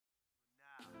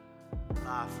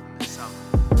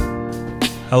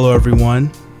Hello,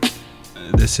 everyone.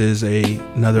 This is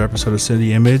another episode of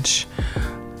City Image,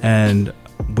 and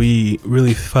we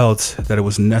really felt that it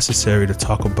was necessary to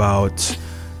talk about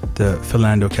the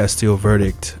Philando Castile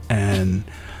verdict and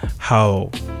how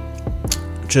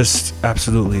just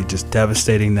absolutely just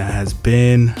devastating that has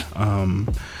been,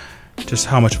 just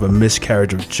how much of a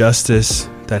miscarriage of justice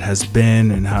that has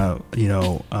been, and how,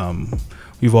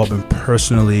 we've all been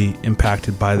personally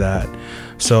impacted by that.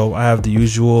 So I have the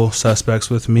usual suspects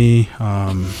with me,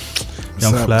 Young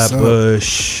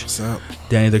Flatbush,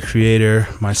 Danny the Creator,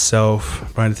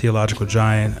 myself, Brian the Theological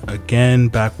Giant, again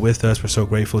back with us. We're so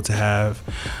grateful to have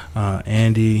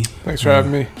Andy. Thanks for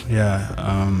having me.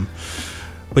 Yeah.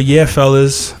 But yeah,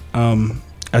 fellas,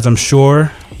 as I'm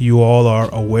sure you all are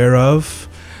aware of,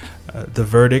 the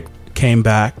verdict came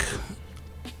back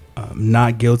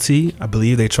not guilty. I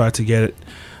believe they tried to get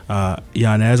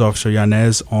Officer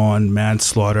Yanez on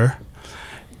manslaughter,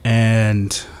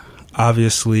 and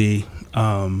obviously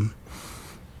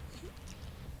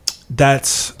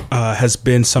that has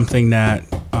been something that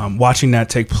watching that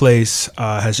take place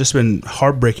has just been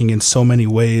heartbreaking in so many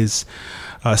ways.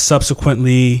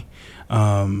 Subsequently,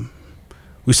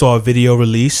 we saw a video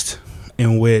released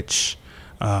in which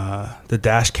the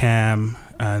dash cam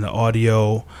and the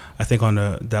audio, I think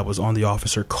that was on the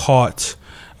officer, caught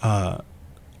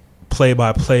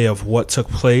play-by-play of what took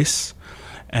place,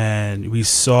 and we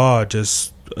saw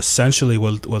just essentially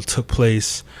what took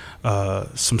place,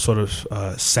 some sort of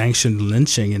sanctioned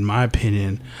lynching, in my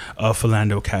opinion, of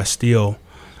Philando Castile.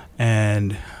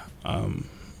 And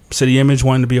City Image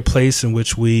wanted to be a place in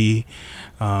which we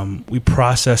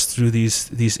process through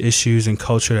these issues and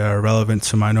culture that are relevant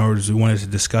to minorities. We wanted to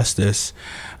discuss this,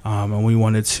 and we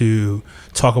wanted to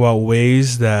talk about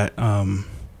ways that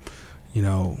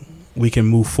we can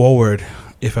move forward,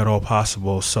 if at all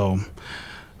possible. So,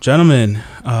 gentlemen,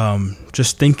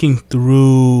 just thinking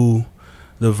through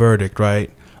the verdict,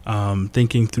 right?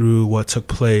 Thinking through what took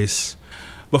place.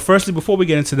 But firstly, before we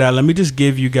get into that, let me just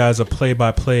give you guys a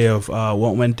play-by-play of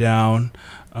what went down.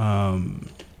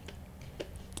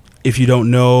 If you don't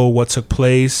know what took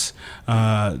place,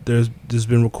 there's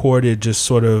been recorded just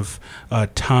sort of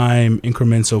time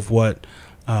increments of what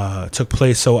took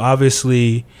place. So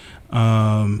obviously,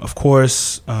 of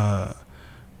course,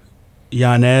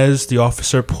 Yanez, the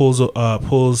officer,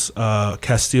 pulls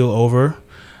Castile over,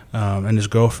 and his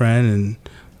girlfriend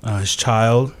and his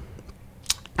child.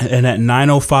 And at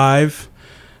 9:05,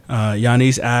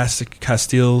 Yanez asked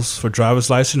Castile's for driver's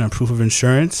license and proof of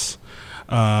insurance.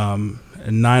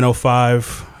 At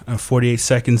 9:05 and 48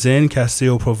 seconds in,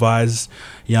 Castile provides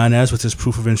Yanez with his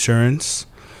proof of insurance.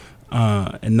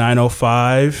 At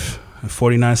 9:05 and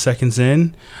 49 seconds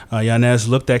in, Yanez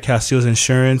looked at Castile's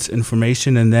insurance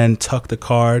information and then tucked the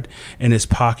card in his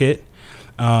pocket.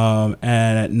 And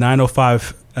at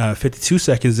 9:05, 52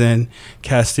 seconds in,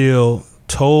 Castile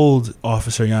told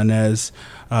Officer Yanez,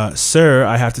 "Sir,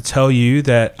 I have to tell you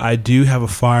that I do have a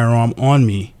firearm on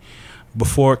me."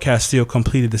 Before Castile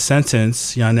completed the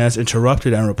sentence, Yanez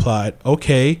interrupted and replied,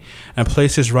 "Okay," and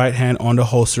placed his right hand on the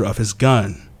holster of his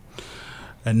gun.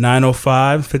 At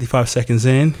 9:05, 55 seconds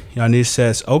in, Yanez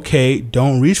says, "Okay,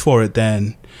 don't reach for it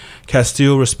then."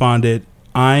 Castile responded,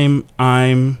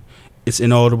 it's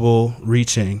inaudible,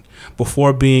 reaching.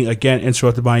 Before being again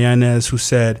interrupted by Yanez, who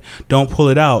said, "Don't pull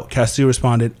it out," Castile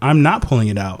responded, "I'm not pulling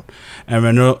it out."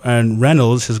 And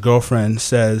Reynolds, his girlfriend,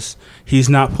 says, "He's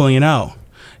not pulling it out."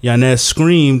 Yanez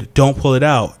screamed, "Don't pull it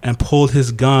out," and pulled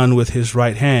his gun with his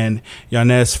right hand.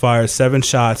 Yanez fired 7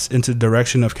 shots into the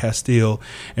direction of Castile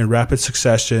in rapid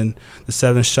succession. The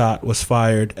 7th shot was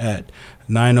fired at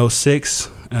 9:06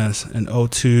 and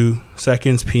 02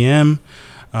 seconds p.m.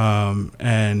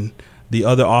 And the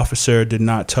other officer did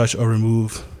not touch or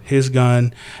remove his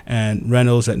gun. And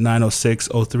Reynolds at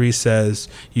 9:06:03 says,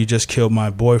 "You just killed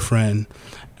my boyfriend."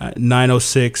 At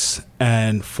 9:06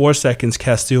 and 4 seconds,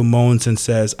 Castile moans and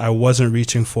says, "I wasn't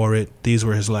reaching for it." These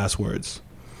were his last words.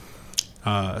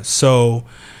 So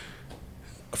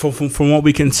from what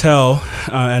we can tell,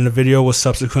 and the video was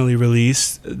subsequently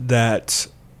released, that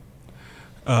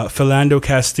Philando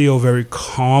Castile very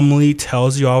calmly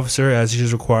tells the officer, as he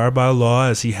is required by law,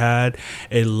 as he had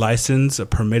a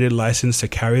permitted license to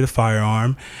carry the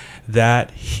firearm, that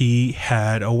he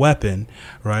had a weapon,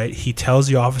 right? He tells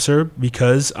the officer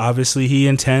because obviously he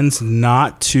intends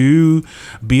not to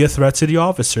be a threat to the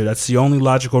officer. That's the only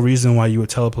logical reason why you would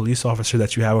tell a police officer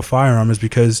that you have a firearm, is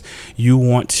because you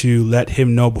want to let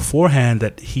him know beforehand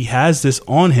that he has this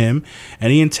on him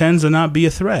and he intends to not be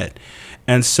a threat.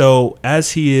 And so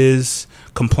as he is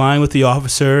complying with the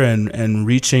officer and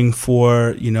reaching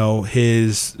for,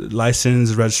 his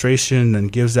license, registration,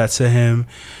 and gives that to him.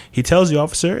 He tells the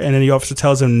officer, and then the officer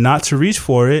tells him not to reach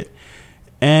for it.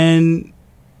 And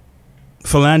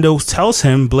Philando tells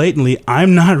him blatantly,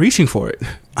 I'm not reaching for it.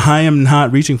 I am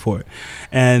not reaching for it.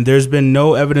 And there's been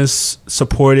no evidence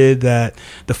supported that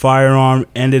the firearm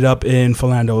ended up in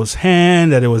Philando's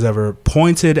hand, that it was ever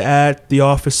pointed at the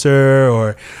officer,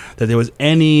 or that there was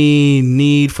any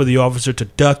need for the officer to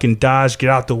duck and dodge, get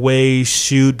out the way,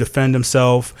 shoot, defend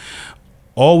himself.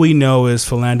 All we know is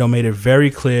Philando made it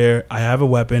very clear, I have a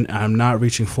weapon, I'm not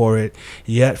reaching for it.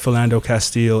 Yet Philando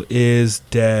Castile is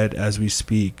dead as we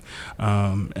speak.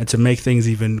 And to make things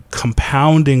even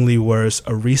compoundingly worse,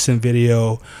 a recent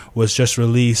video was just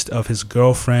released of his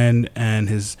girlfriend and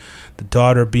the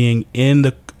daughter being in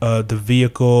the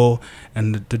vehicle,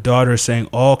 and the daughter saying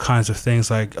all kinds of things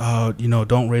like,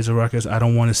 don't raise a ruckus, I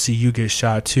don't want to see you get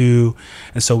shot too.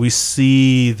 And so we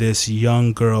see this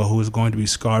young girl who is going to be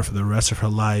scarred for the rest of her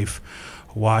life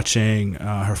watching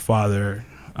her father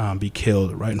be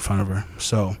killed right in front of her.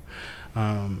 So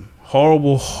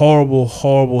horrible, horrible,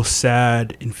 horrible,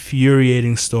 sad,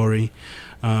 infuriating story.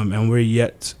 And we're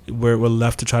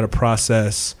left to try to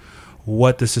process,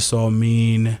 what does this all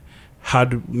mean? How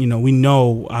do we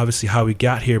know obviously how we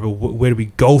got here, but where do we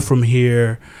go from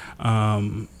here?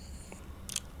 So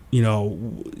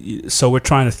we're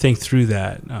trying to think through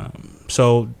that.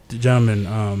 So,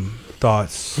 gentlemen,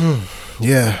 thoughts?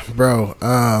 Yeah, bro.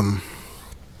 I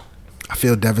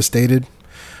feel devastated.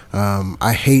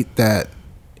 I hate that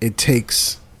it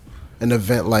takes an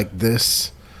event like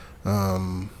this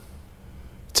to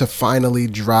finally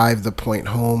drive the point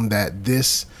home that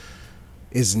this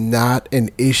is not an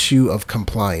issue of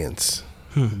compliance.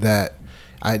 That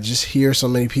I just hear so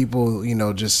many people,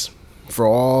 just for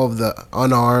all of the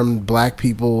unarmed black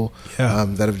people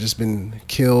that have just been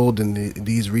killed in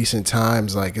these recent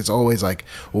times, like it's always like,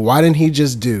 well, why didn't he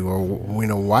just do, or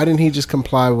why didn't he just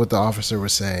comply with what the officer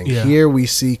was saying? Here we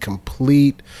see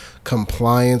complete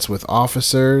compliance with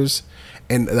officers,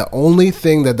 and the only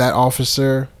thing that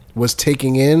officer was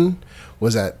taking in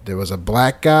was that there was a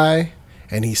black guy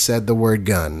and he said the word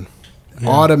gun.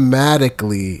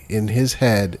 Automatically in his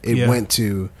head it went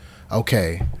to,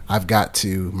 okay, I've got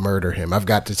to murder him, I've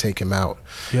got to take him out.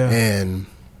 And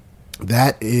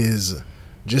that is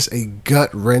just a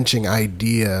gut-wrenching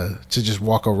idea to just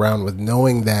walk around with,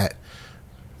 knowing that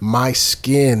my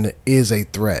skin is a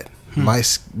threat. My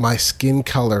skin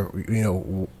color,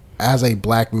 as a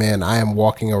black man, I am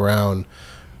walking around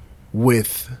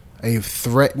with a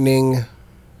threatening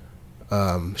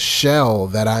shell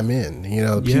that I'm in.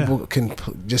 People can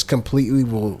just completely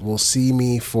will see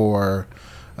me for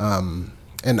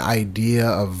an idea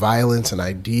of violence, an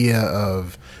idea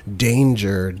of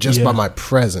danger just by my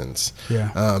presence.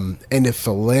 And if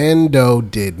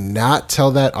Philando did not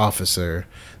tell that officer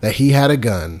that he had a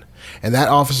gun, and that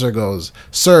officer goes,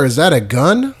 "Sir, is that a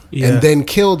gun?" and then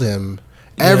killed him,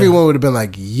 everyone would have been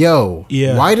like, yo,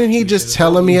 why didn't he just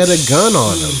tell him he had a gun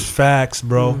on him? Facts,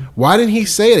 bro. Why didn't he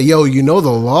say it? Yo, the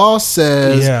law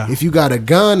says if you got a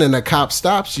gun and a cop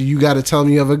stops you, you got to tell him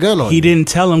you have a gun on you. He didn't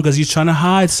tell him because he's trying to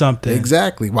hide something.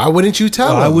 Exactly. Why wouldn't you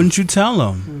tell him? Why wouldn't you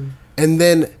tell him? And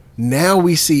then now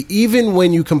we see, even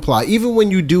when you comply, even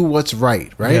when you do what's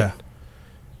right?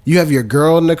 You have your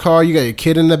girl in the car, you got your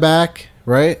kid in the back,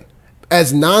 right?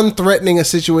 As non-threatening a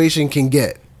situation can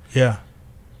get.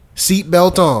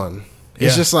 Seatbelt on.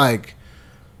 It's just like,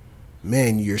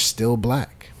 man, you're still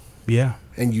black.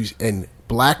 And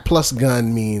black plus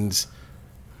gun means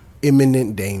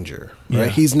imminent danger, right?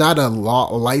 He's not a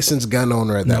licensed gun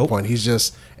owner at that point. He's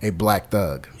just a black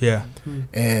thug.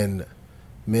 And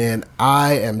man,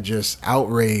 I am just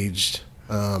outraged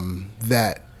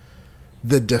that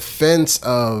the defense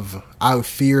of "I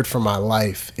feared for my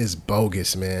life" is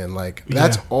bogus, man. Like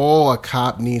that's all a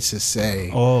cop needs to say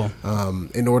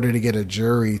in order to get a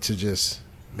jury to just,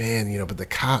 man, but the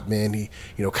cop, man,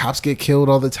 cops get killed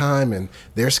all the time and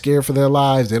they're scared for their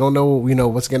lives. They don't know,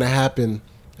 what's going to happen,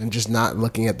 and just not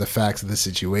looking at the facts of the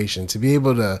situation. To be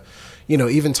able to,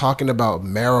 even talking about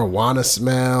marijuana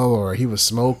smell or he was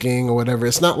smoking or whatever.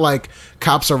 It's not like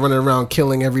cops are running around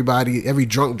killing everybody, every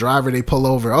drunk driver they pull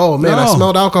over. Oh man, I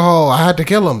smelled alcohol, I had to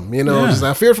kill him. Just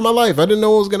I feared for my life. I didn't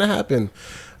know what was going to happen.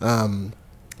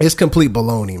 It's complete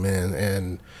baloney, man.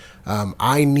 And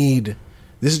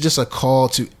this is just a call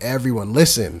to everyone.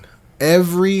 Listen,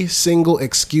 every single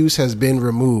excuse has been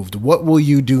removed. What will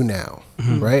you do now?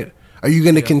 Right? Are you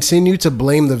going to continue to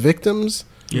blame the victims?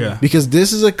 Because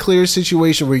this is a clear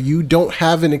situation where you don't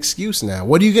have an excuse now.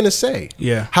 What are you going to say?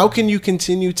 How can you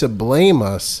continue to blame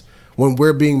us when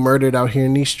we're being murdered out here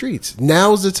in these streets.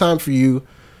 Now's the time for you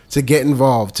to get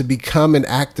involved, to become an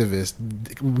activist.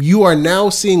 You are now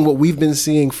seeing what we've been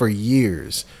seeing for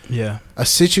years. Yeah. A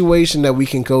situation that we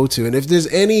can go to. And if there's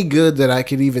any good that I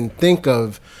could even think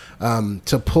of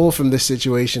to pull from this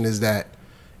situation, is that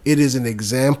it is an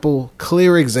example,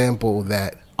 clear example,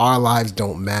 that our lives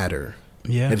don't matter.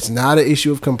 Yeah. It's not an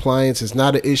issue of compliance. It's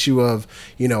not an issue of,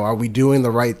 are we doing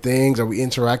the right things? Are we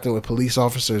interacting with police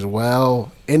officers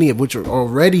well? Any of which are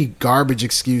already garbage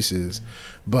excuses.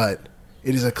 But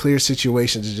it is a clear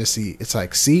situation to just see. It's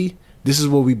like, see, this is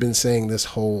what we've been saying this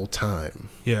whole time.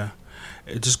 Yeah.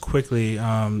 Just quickly,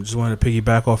 just wanted to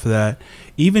piggyback off of that.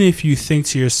 Even if you think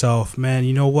to yourself, man,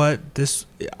 you know what?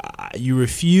 You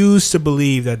refuse to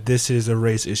believe that this is a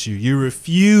race issue. You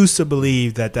refuse to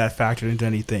believe that factored into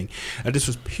anything. That this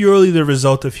was purely the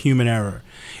result of human error.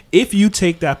 If you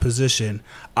take that position,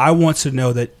 I want to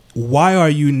know that why are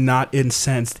you not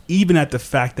incensed even at the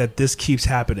fact that this keeps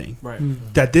happening? Right.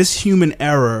 Mm-hmm. That this human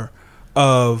error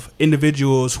of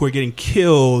individuals who are getting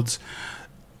killed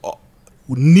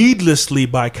needlessly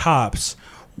by cops,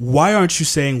 why aren't you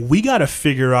saying we got to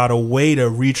figure out a way to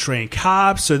retrain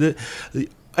cops? So that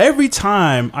every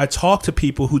time I talk to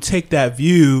people who take that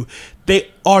view, they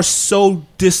are so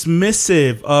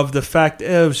dismissive of the fact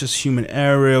that it was just human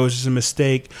error, it was just a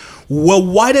mistake. Well,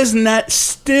 why doesn't that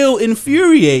still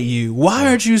infuriate you? Why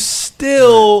aren't you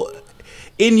still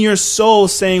in your soul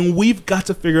saying we've got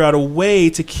to figure out a way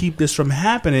to keep this from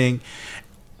happening?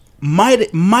 Might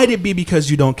it be because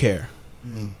you don't care?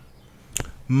 Mm.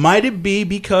 Might it be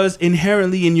because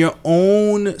inherently in your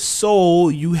own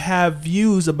soul you have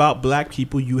views about black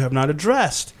people you have not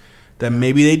addressed? That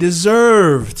maybe they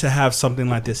deserve to have something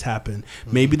like this happen.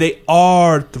 Maybe they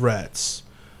are threats.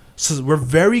 So we're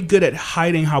very good at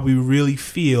hiding how we really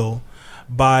feel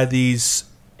by these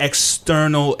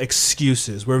external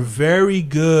excuses. We're very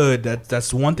good.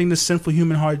 That's one thing the sinful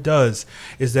human heart does,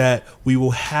 is that we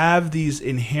will have these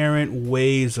inherent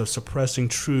ways of suppressing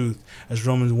truth, as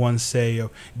Romans 1 say,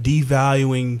 of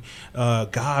devaluing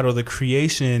God or the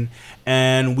creation,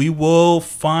 and we will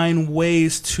find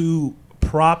ways to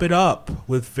prop it up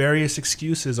with various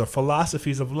excuses or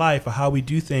philosophies of life or how we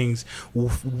do things. We'll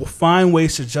find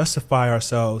ways to justify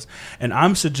ourselves. And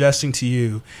I'm suggesting to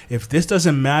you, if this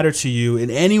doesn't matter to you in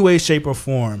any way, shape, or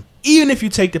form, even if you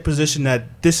take the position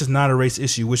that this is not a race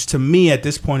issue, which to me at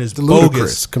this point is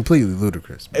ludicrous, completely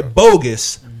ludicrous,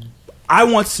 bogus, I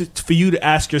want for you to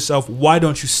ask yourself, why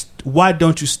don't you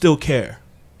still care?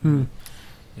 Yeah,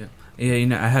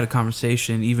 I had a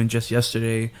conversation even just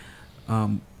yesterday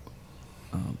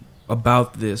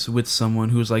about this with someone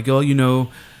who was like, oh,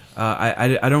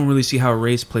 I don't really see how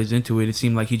race plays into it. It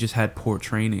seemed like he just had poor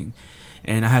training.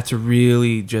 And I had to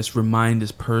really just remind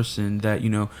this person that,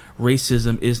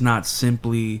 racism is not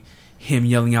simply him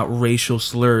yelling out racial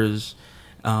slurs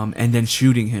and then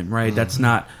shooting him, right? Mm-hmm. That's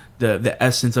not the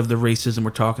essence of the racism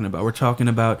we're talking about. We're talking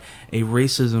about a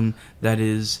racism that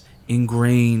is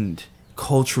ingrained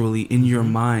culturally in your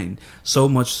mind, so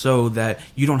much so that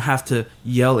you don't have to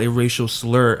yell a racial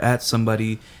slur at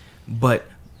somebody, but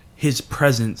his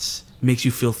presence makes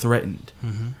you feel threatened,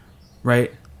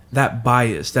 right? That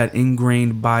bias, that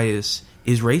ingrained bias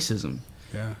is racism,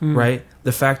 right?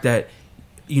 The fact that,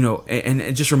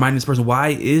 and just remind this person, why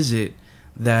is it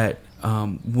that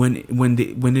when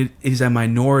it is a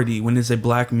minority, when it's a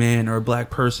black man or a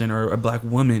black person or a black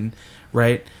woman,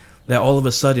 right, that all of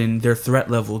a sudden their threat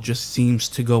level just seems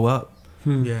to go up.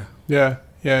 Yeah.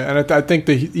 And I think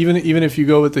that even if you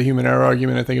go with the human error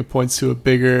argument, I think it points to a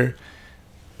bigger,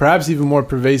 perhaps even more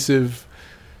pervasive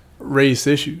race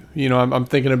issue. I'm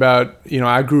thinking about,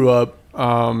 I grew up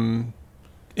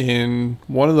in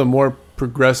one of the more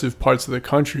progressive parts of the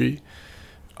country.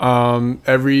 But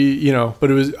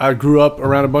I grew up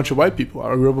around a bunch of white people.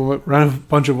 I grew up around a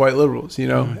bunch of white liberals,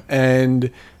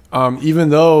 and even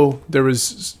though there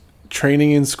was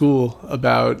training in school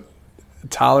about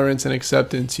tolerance and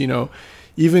acceptance,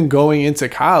 even going into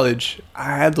college,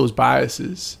 I had those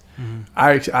biases.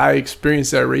 I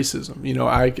experienced that racism.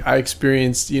 I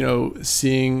experienced,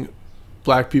 seeing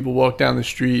black people walk down the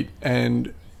street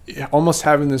and almost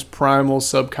having this primal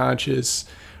subconscious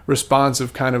response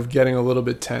of kind of getting a little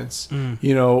bit tense,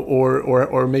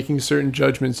 or making certain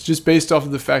judgments just based off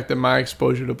of the fact that my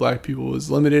exposure to black people was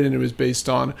limited, and it was based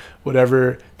on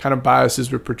whatever kind of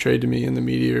biases were portrayed to me in the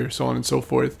media or so on and so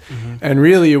forth. And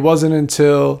really, it wasn't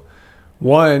until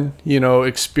one,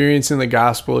 experiencing the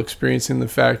gospel, experiencing the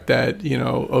fact that,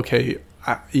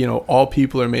 all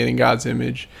people are made in God's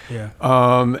image.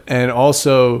 And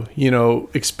also,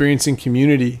 experiencing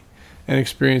community and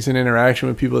experience and interaction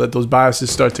with people that those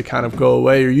biases start to kind of go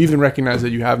away, or you even recognize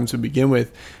that you have them to begin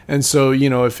with. And so, you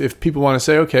know, if people want to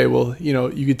say, okay, well, you know,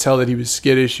 you could tell that he was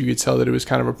skittish, you could tell that it was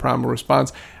kind of a primal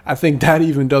response, I think that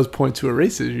even does point to a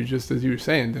race issue, just as you were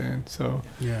saying, Dan. So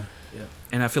yeah.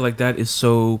 And I feel like that is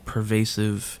so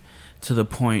pervasive to the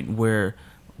point where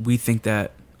we think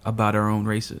that about our own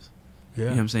races. Yeah. You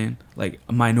know what I'm saying? Like,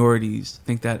 minorities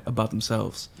think that about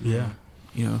themselves. Yeah.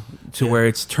 You know, to where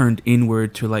it's turned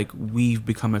inward to, like, we've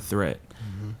become a threat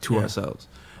to ourselves.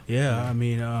 Yeah, I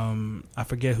mean, I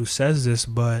forget who says this,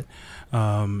 but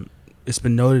it's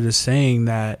been noted as saying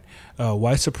that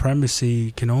white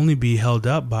supremacy can only be held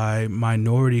up by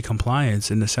minority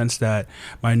compliance, in the sense that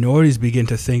minorities begin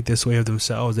to think this way of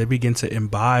themselves. They begin to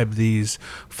imbibe these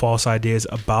false ideas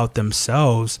about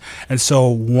themselves. And so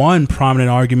one prominent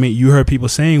argument you heard people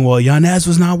saying, well, Yanez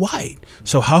was not white,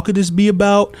 so how could this be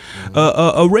about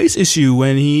a race issue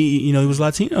when he was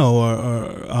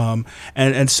Latino?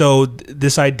 And so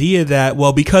this idea that,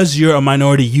 well, because you're a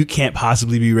minority, you can't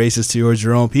possibly be racist towards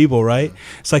your own people, right?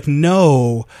 It's like,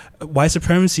 no, white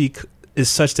supremacy is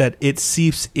such that it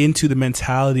seeps into the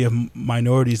mentality of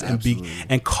minorities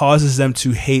and causes them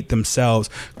to hate themselves,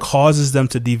 causes them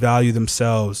to devalue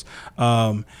themselves.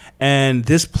 And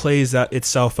this plays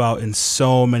itself out in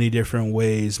so many different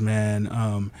ways,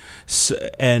 man.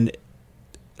 And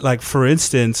like, for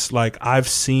instance, like, I've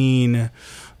seen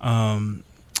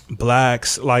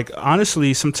blacks, like,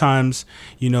 honestly, sometimes,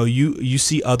 you know, you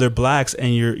see other blacks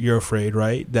and you're afraid,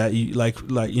 right, that you like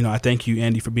you know, I thank you,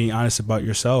 Andy, for being honest about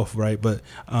yourself, right? But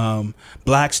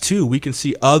blacks too, we can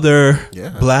see other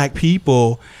black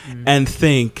people and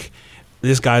think,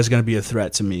 this guy's going to be a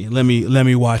threat to me, let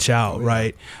me watch out,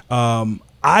 right?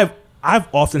 I've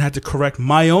often had to correct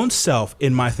my own self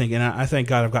in my thinking, and I thank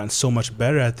God I've gotten so much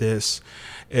better at this,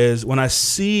 is when I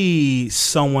see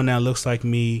someone that looks like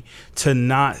me, to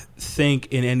not think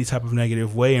in any type of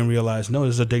negative way and realize, no,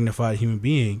 this is a dignified human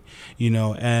being, you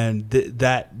know, and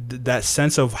that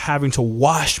sense of having to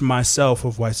wash myself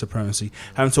of white supremacy,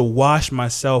 having to wash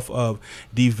myself of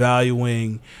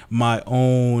devaluing my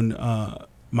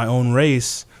own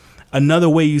race. Another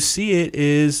way you see it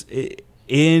is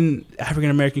in African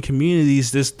American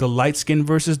communities, the light skin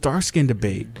versus dark skin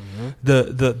debate.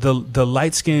 The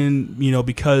light skin, you know,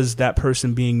 because that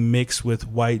person being mixed with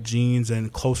white genes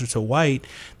and closer to white,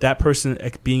 that person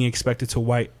being expected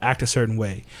to act a certain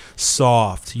way,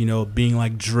 soft, you know, being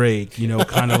like Drake, you know,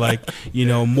 kind of like, you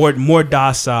know, more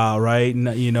docile, right?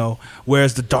 You know,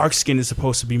 whereas the dark skin is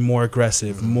supposed to be more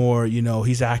aggressive, more, you know,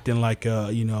 he's acting like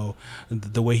you know,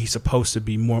 the way he's supposed to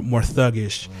be, more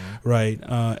thuggish, right?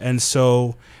 And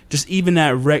so just even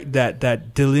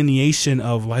that delineation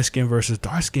of light skin versus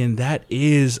dark skin, that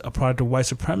is a product of white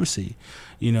supremacy.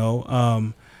 You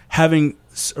know,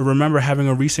 remember having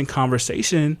a recent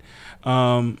conversation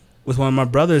with one of my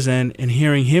brothers and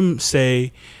hearing him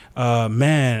say,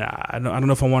 man, I don't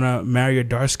know if I want to marry a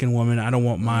dark skinned woman. I don't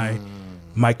want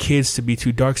my kids to be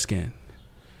too dark skinned.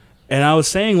 And I was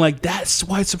saying, like, that's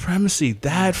white supremacy.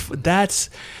 That's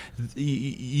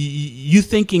you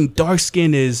thinking dark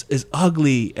skin is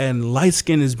ugly and light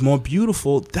skin is more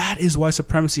beautiful. That is white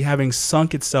supremacy having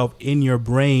sunk itself in your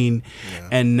brain.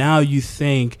 And now you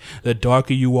think the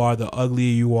darker you are, the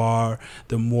uglier you are,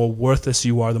 the more worthless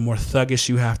you are, the more thuggish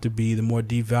you have to be, the more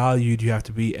devalued you have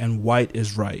to be, and white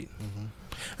is right.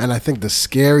 And I think the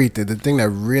scary thing, the thing that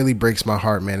really breaks my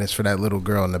heart, man, is for that little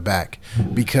girl in the back.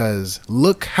 Because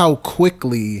look how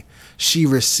quickly she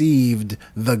received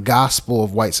the gospel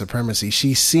of white supremacy.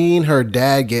 She seen her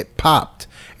dad get popped,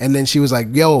 and then she was like,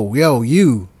 yo,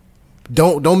 you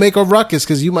don't make a ruckus,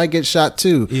 because you might get shot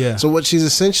too. Yeah. So what she's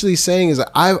essentially saying is,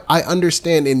 I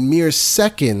understand in mere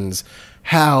seconds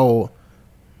how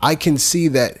I can see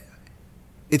that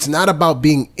it's not about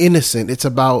being innocent. It's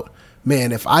about,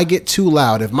 man, if I get too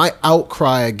loud, if my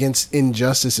outcry against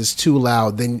injustice is too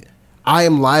loud, then I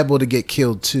am liable to get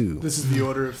killed too. This is the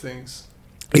order of things.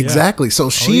 Exactly. So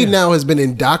she now has been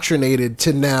indoctrinated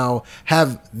to now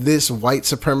have this white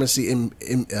supremacy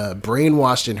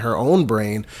brainwashed in her own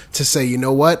brain to say, you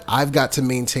know what? I've got to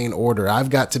maintain order. I've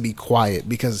got to be quiet,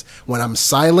 because when I'm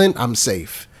silent, I'm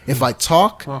safe. If I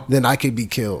talk, then I could be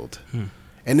killed.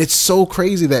 And it's so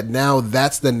crazy that now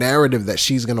that's the narrative that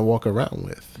she's going to walk around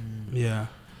with. Yeah.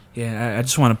 Yeah. I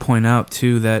just want to point out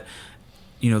too that,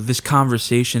 you know, this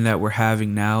conversation that we're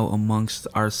having now amongst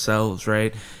ourselves,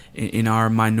 right, in our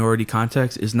minority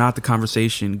context, is not the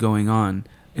conversation going on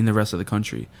in the rest of the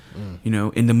country. You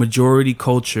know, in the majority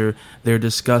culture, they're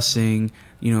discussing,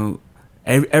 you know,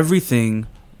 everything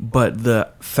but the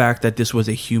fact that this was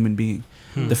a human being.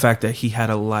 The fact that he had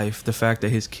a life, the fact that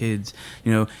his kids,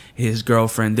 you know, his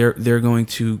girlfriend, their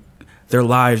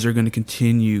lives are going to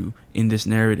continue in this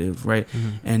narrative, right?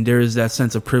 And there is that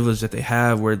sense of privilege that they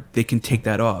have where they can take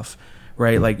that off,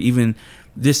 right? Like even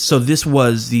this, so this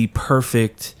was the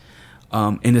perfect,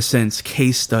 in a sense,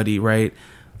 case study, right?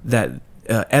 That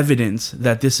evidence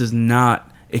that this is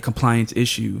not a compliance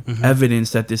issue,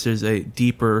 evidence that this is a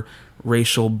deeper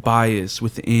racial bias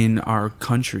within our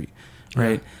country,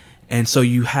 right? And so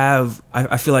you have,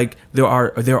 I feel like there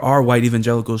are white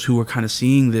evangelicals who are kind of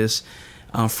seeing this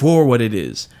for what it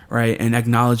is, right? And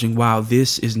acknowledging, wow,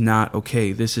 this is not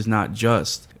okay. This is not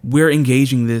just. We're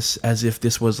engaging this as if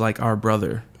this was like our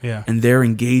brother. Yeah. And they're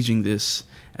engaging this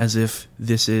as if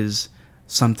this is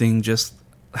something just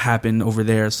happened over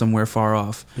there somewhere far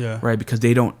off. Yeah. Right? Because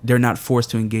they're not forced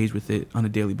to engage with it on a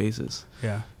daily basis.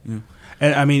 Yeah. Yeah.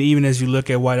 And I mean, even as you look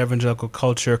at white evangelical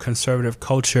culture, conservative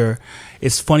culture,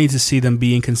 it's funny to see them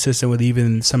being consistent with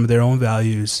even some of their own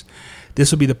values. This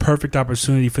would be the perfect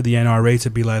opportunity for the NRA to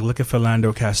be like, look at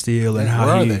Philando Castile and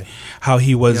how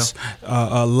he was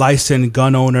a licensed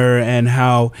gun owner, and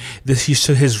how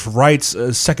his rights,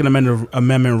 Second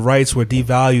Amendment rights, were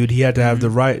devalued. He had to have the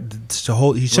right to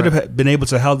hold. He should have been able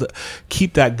to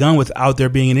keep that gun without there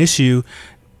being an issue.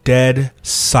 Dead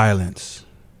silence.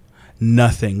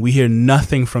 Nothing. We hear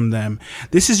nothing from them.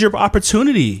 This is your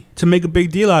opportunity to make a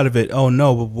big deal out of it. Oh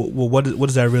no, well, what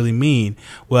does that really mean?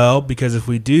 Well, because if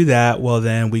we do that, well,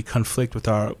 then we conflict with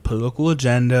our political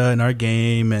agenda and our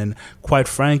game, and quite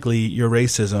frankly, your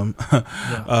racism,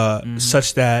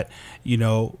 such that you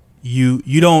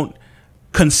don't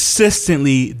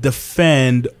consistently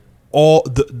defend all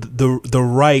the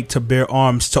right to bear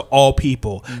arms to all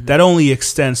people. That only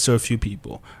extends to a few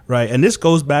people, right? And this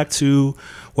goes back to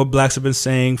what blacks have been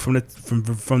saying from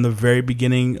the very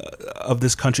beginning of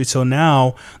this country till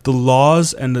now. The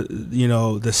laws and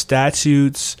the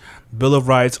statutes, Bill of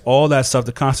Rights, all that stuff,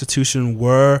 the Constitution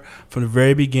were from the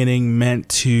very beginning meant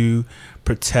to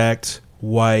protect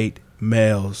white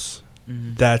males.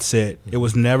 That's it. It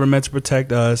was never meant to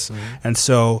protect us. And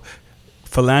so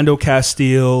Philando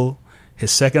Castile,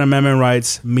 his Second Amendment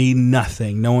rights mean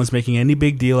nothing. No one's making any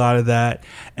big deal out of that,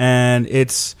 and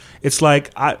it's like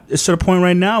it's to the point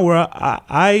right now where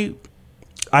I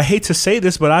hate to say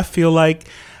this, but I feel like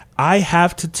I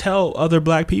have to tell other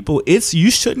black people you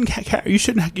shouldn't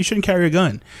carry a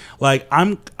gun. Like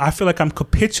I feel like I'm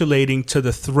capitulating to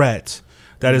the threat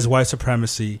that is white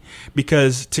supremacy,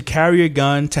 because to carry a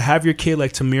gun, to have your kid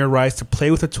like Tamir Rice, to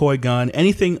play with a toy gun,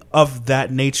 anything of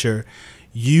that nature,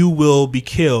 you will be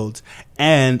killed.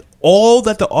 And all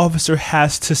that the officer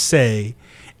has to say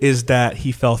is that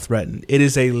he felt threatened. It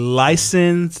is a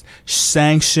licensed,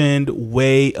 sanctioned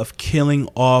way of killing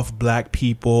off black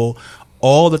people.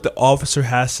 All that the officer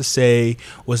has to say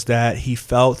was that he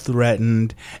felt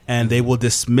threatened, and they will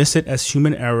dismiss it as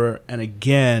human error. And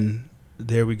again,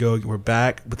 there we go. We're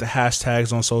back with the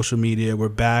hashtags on social media. We're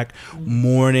back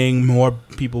mourning more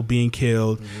people being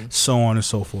killed, so on and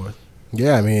so forth.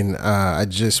 Yeah, I mean, I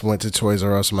just went to Toys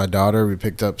R Us with my daughter. We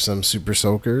picked up some Super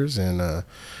Soakers, and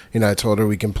I told her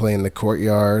we can play in the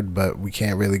courtyard, but we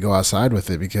can't really go outside with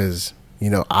it because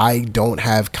I don't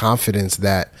have confidence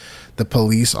that the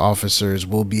police officers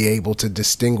will be able to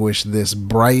distinguish this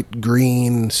bright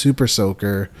green Super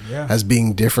Soaker as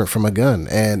being different from a gun.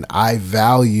 And I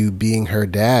value being her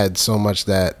dad so much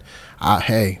that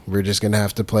hey, we're just going to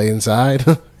have to play inside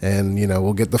and,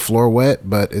 we'll get the floor wet,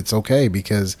 but it's okay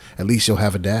because at least you'll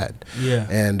have a dad. Yeah.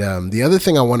 And the other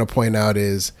thing I want to point out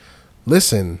is,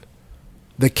 listen,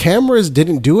 the cameras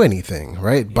didn't do anything,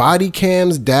 right? Yeah. Body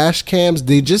cams, dash cams,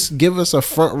 they just give us a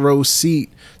front row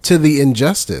seat to the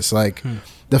injustice. Like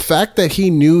the fact that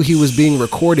he knew he was being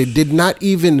recorded did not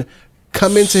even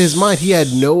come into his mind. He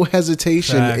had no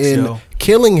hesitation in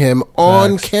killing him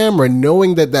on camera,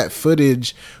 knowing that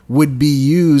footage would be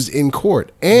used in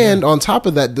court. And on top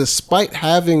of that, despite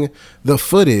having the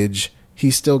footage,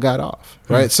 he still got off,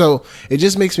 right? So it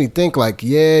just makes me think like,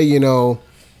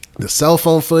 the cell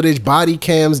phone footage, body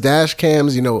cams, dash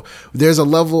cams, there's a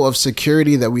level of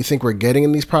security that we think we're getting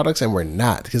in these products, and we're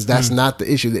not, because that's not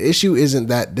the issue. The issue isn't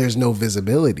that there's no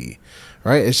visibility.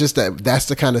 Right? It's just that's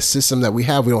the kind of system that we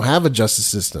have. We don't have a justice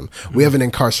system. We have an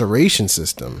incarceration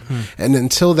system. And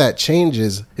until that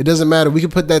changes, it doesn't matter. We can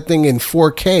put that thing in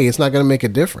 4K. It's not going to make a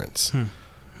difference.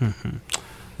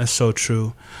 That's so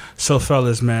true. So,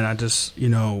 fellas, man, I just,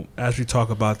 as we talk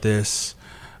about this,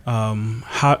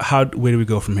 where do we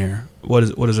go from here? What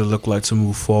does it look like to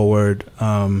move forward?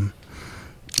 For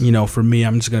me,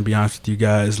 I'm just going to be honest with you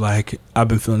guys. Like, I've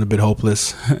been feeling a bit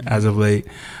hopeless as of late.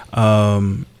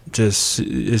 it's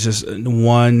just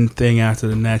one thing after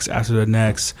the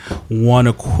next, one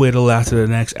acquittal after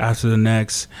the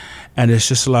next. And it's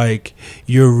just like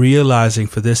you're realizing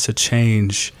for this to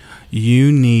change,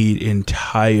 you need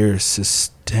entire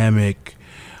systemic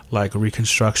like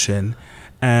reconstruction,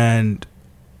 and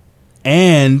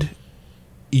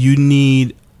you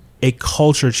need a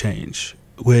culture change,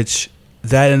 which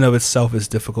that in of itself is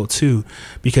difficult too,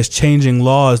 because changing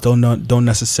laws don't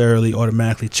necessarily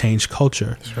automatically change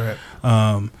culture. That's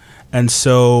right. And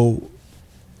so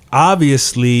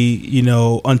obviously,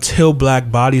 until black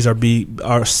bodies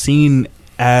are seen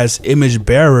as image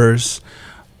bearers,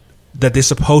 that they're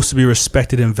supposed to be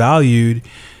respected and valued,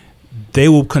 they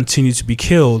will continue to be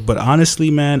killed. But honestly,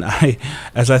 man,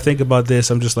 as I think about this,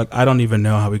 I'm just like, I don't even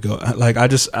know how we go. Like,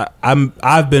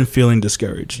 I've been feeling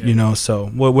discouraged, So,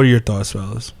 what are your thoughts,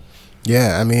 fellas?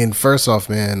 Yeah, I mean, first off,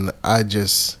 man, I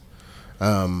just,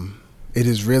 it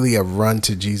is really a run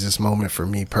to Jesus moment for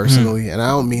me personally, and I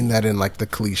don't mean that in like the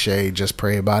cliche just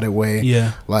pray about it way.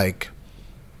 Yeah, like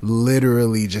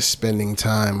literally just spending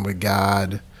time with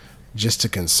God just to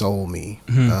console me,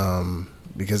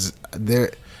 because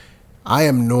I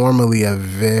am normally a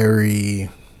very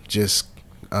just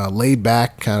laid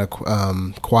back, kind of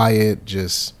quiet,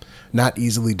 just not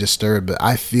easily disturbed, but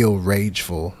I feel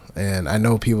rageful. And I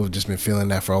know people have just been feeling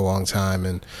that for a long time.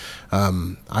 And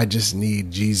I just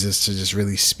need Jesus to just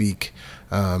really speak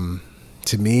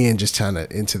to me and just kind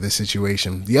of into the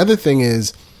situation. The other thing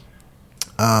is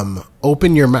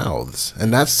open your mouths.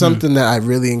 And that's something that I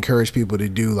really encourage people to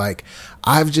do. Like,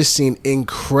 I've just seen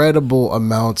incredible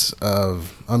amounts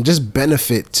of just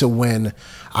benefit to when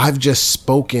I've just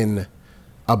spoken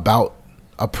about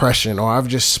oppression, or I've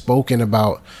just spoken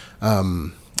about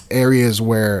areas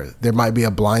where there might be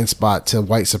a blind spot to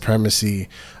white supremacy,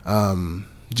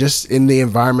 just in the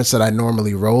environments that I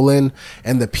normally roll in,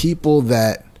 and the people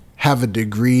that have a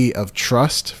degree of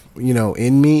trust,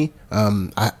 in me.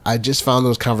 I just found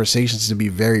those conversations to be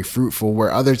very fruitful,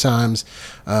 where other times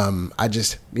I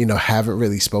just, haven't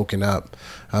really spoken up.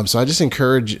 So I just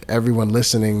encourage everyone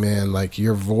listening, man, like,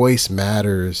 your voice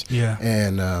matters. Yeah.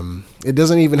 And it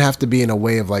doesn't even have to be in a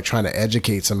way of like trying to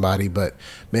educate somebody, but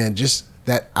man, just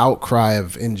that outcry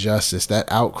of injustice,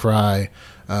 that outcry,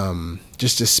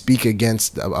 just to speak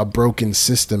against a broken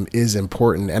system is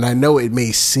important. And I know it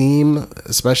may seem,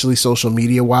 especially social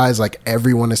media wise, like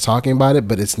everyone is talking about it,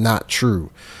 but it's not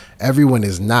true. Everyone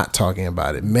is not talking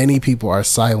about it. Many people are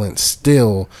silent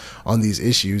still on these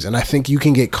issues. And I think you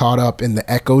can get caught up in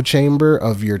the echo chamber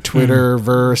of your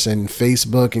Twitterverse and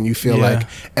Facebook, and you feel like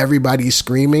everybody's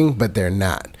screaming, but they're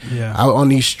not. Yeah. Out on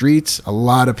these streets, a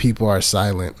lot of people are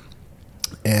silent.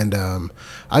 And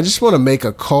I just want to make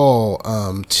a call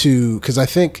because I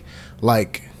think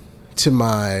like to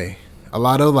a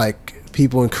lot of like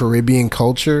people in Caribbean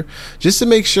culture, just to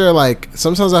make sure, like,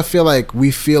 sometimes I feel like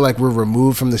we're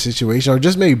removed from the situation, or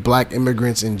just maybe black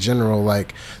immigrants in general,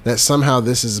 like that somehow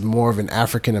this is more of an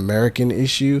African American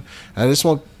issue. And I just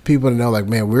want people to know, like,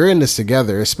 man, we're in this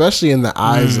together, especially in the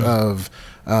eyes of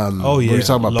we're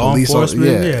talking about law police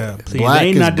enforcement. Yeah. Black they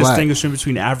ain't not is black. distinguishing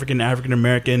between African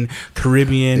American,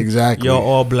 Caribbean. Exactly. Y'all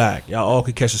all black. Y'all all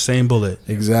could catch the same bullet.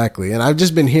 Exactly. And I've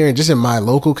just been hearing, just in my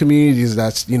local communities,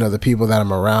 that's, the people that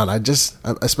I'm around,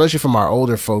 especially from our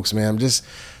older folks, man,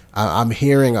 I'm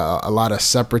hearing a lot of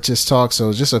separatist talk. So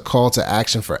it's just a call to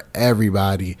action for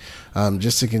everybody,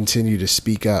 just to continue to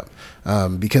speak up,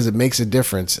 because it makes a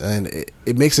difference, and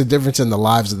it makes a difference in the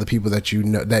lives of the people that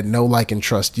that know, like, and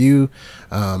trust you.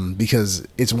 Because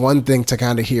it's one thing to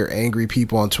kind of hear angry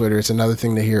people on Twitter. It's another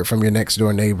thing to hear it from your next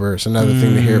door neighbor. It's another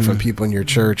thing to hear it from people in your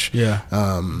church. Yeah.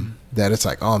 That it's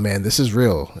like, oh man, this is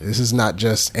real. This is not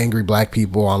just angry black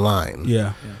people online.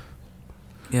 Yeah.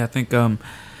 I think,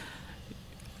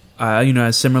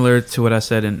 as similar to what I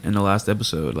said in the last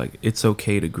episode, like, it's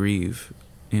okay to grieve,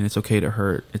 and it's okay to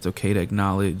hurt. It's okay to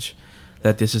acknowledge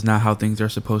that this is not how things are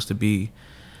supposed to be,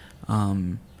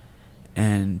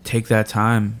 and take that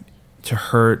time to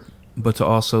hurt, but to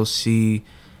also see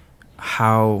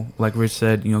how, like Rich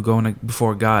said, going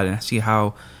before God and see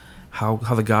how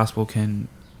the gospel can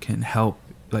help,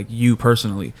 like, you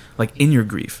personally, like, in your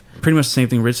grief. Pretty much the same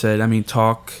thing Rich said. I mean,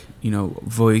 talk,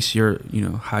 voice your,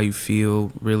 how you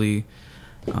feel, really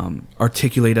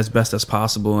articulate as best as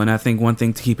possible. And I think one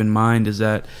thing to keep in mind is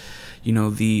that,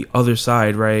 the other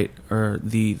side, right, or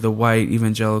the white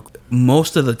evangelical,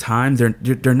 most of the time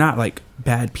they're not like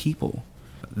bad people.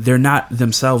 They're not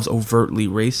themselves overtly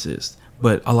racist,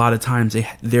 but a lot of times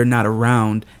they're not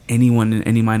around anyone in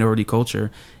any minority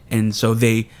culture, and so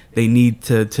they need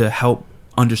to help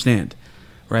understand,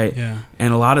 right? Yeah.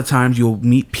 And a lot of times you'll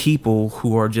meet people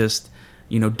who are just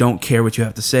don't care what you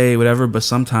have to say, whatever. But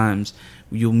sometimes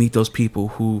you'll meet those people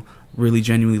who really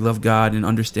genuinely love God and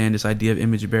understand this idea of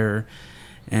image bearer,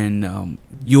 and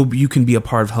you can be a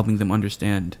part of helping them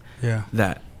understand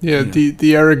that. Yeah,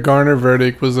 the Eric Garner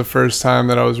verdict was the first time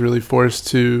that I was really forced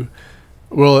to.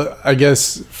 Well, I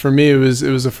guess for me it was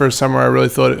the first time where I really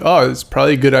thought, it's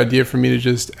probably a good idea for me to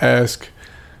just ask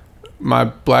my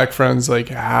black friends, like,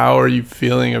 how are you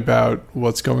feeling about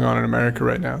what's going on in America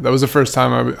right now? That was the first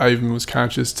time I even was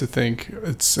conscious to think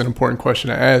it's an important question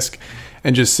to ask,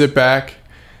 and just sit back.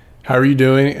 How are you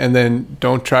doing? And then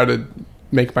don't try to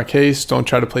make my case. Don't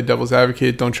try to play devil's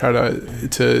advocate. Don't try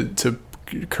to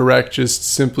correct. Just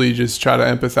simply just try to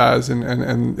empathize.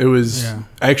 And it was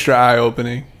extra eye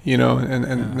opening,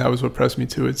 and that was what pressed me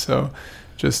to it. So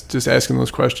just asking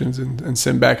those questions and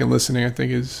sitting back and listening, I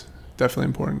think, is definitely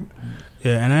important.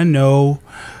 Yeah, and I know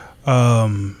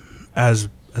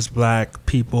as black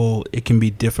people, it can be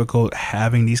difficult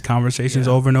having these conversations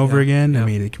over and over again. I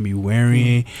mean, it can be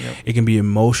wearing, it can be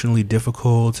emotionally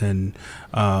difficult and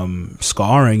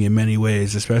scarring in many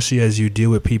ways, especially as you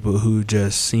deal with people who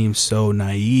just seem so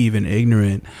naive and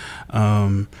ignorant.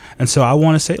 And so I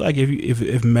want to say, like,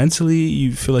 if mentally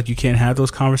you feel like you can't have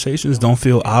those conversations, don't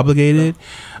feel obligated.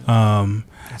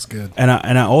 That's good. And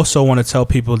I also want to tell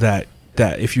people that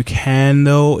if you can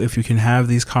have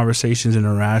these conversations in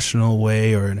a rational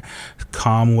way or in a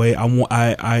calm way,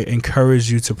 I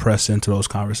encourage you to press into those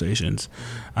conversations.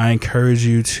 I encourage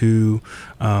you to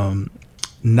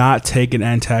not take an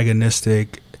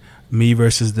antagonistic me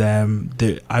versus them.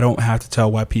 I don't have to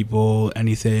tell white people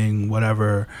anything,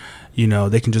 whatever.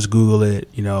 They can just Google it,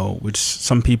 which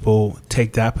some people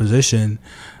take that position.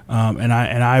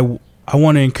 I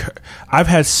want to I've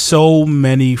had so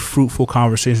many fruitful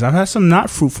conversations. I've had some not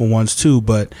fruitful ones too,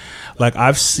 but like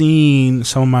I've seen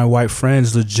some of my white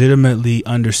friends legitimately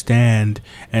understand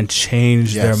and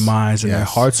change their minds and their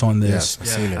hearts on this.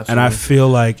 And I feel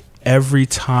like every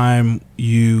time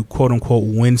you quote unquote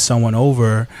win someone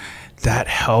over, that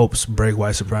helps break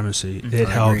white supremacy. It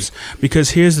helps.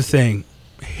 Because here's the thing.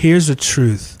 Here's the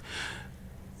truth.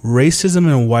 Racism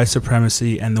and white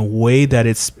supremacy and the way that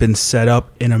it's been set up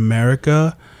in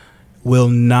America will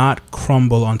not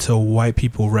crumble until white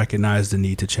people recognize the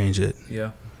need to change it.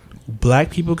 Yeah.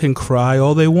 Black people can cry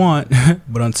all they want,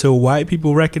 but until white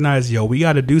people recognize, we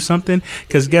got to do something,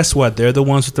 because guess what? They're the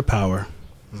ones with the power.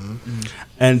 Mm-hmm.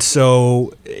 And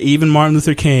so even Martin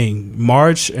Luther King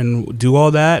march and do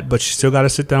all that, but you still got to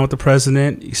sit down with the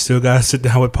president. You still got to sit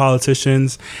down with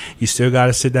politicians. You still got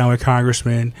to sit down with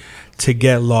congressmen to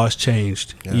get laws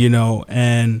changed,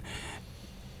 and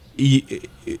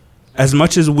as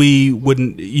much as we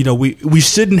wouldn't, we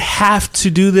shouldn't have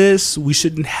to do this. We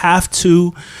shouldn't have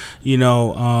to,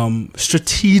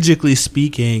 strategically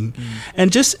speaking,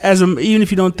 and just even if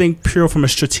you don't think pure from a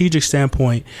strategic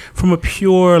standpoint, from a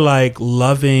pure, like,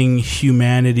 loving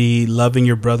humanity, loving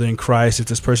your brother in Christ, if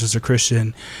this person's a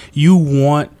Christian, you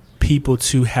want people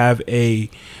to have a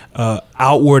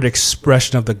outward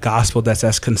expression of the gospel that's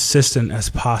as consistent as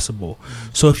possible.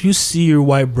 So if you see your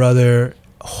white brother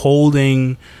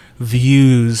holding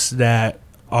views that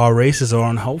are racist or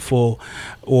unhelpful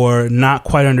or not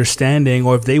quite understanding,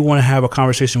 or if they want to have a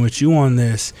conversation with you on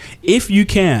this, if you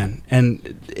can,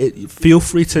 and feel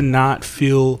free to not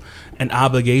feel an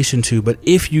obligation to, but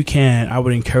if you can, I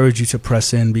would encourage you to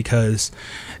press in, because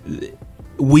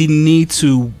we need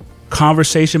to,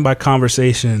 conversation by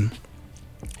conversation,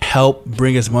 help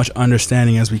bring as much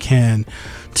understanding as we can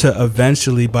to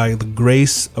eventually, by the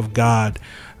grace of God,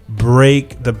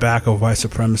 break the back of white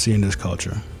supremacy in this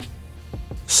culture.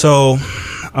 So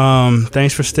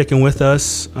thanks for sticking with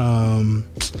us.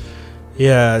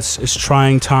 It's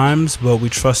trying times, but we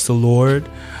trust the Lord.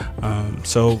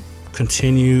 So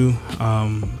continue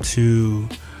to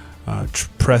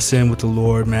press in with the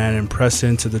Lord, man, and press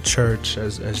into the church,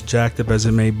 as jacked up as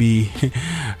it may be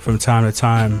from time to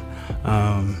time.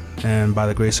 And by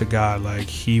the grace of God, like,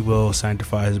 He will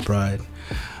sanctify His bride.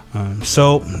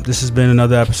 So this has been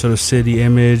another episode of City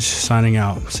Image, signing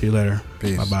out. See you later.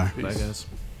 Peace. Bye-bye. Bye, guys.